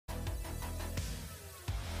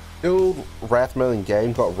Guild Wrathmill in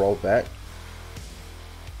game got rolled back.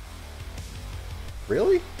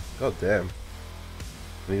 Really? God damn. And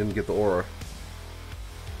he didn't get the aura.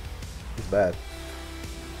 It's bad.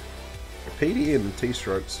 PD and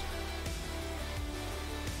T-strokes.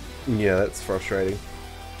 Yeah, that's frustrating.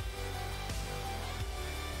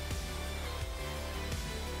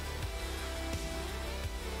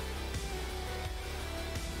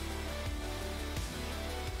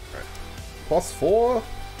 Right. +4.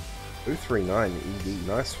 239 ED.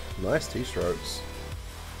 Nice T-strokes.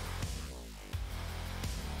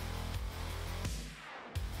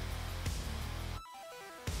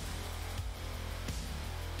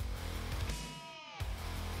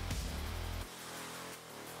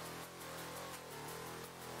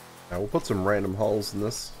 Now we'll put some random holes in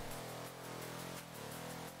this.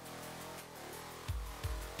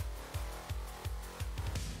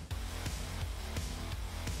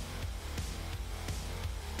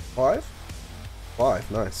 Five?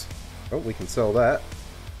 5, nice. Oh, we can sell that.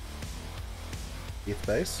 ETH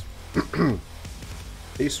base.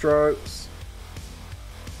 T-strokes.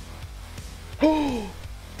 Oh,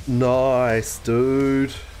 nice,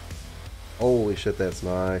 dude. Holy shit, that's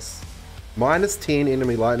nice. -10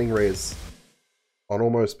 enemy lightning res on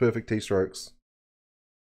almost perfect T-strokes.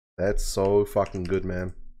 That's so fucking good,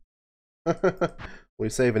 man. We're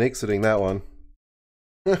saving exiting that one.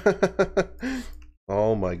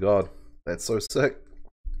 Oh my god, that's so sick.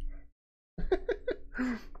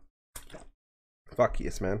 Fuck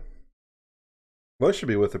yes, man. Those should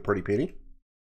be worth a pretty penny.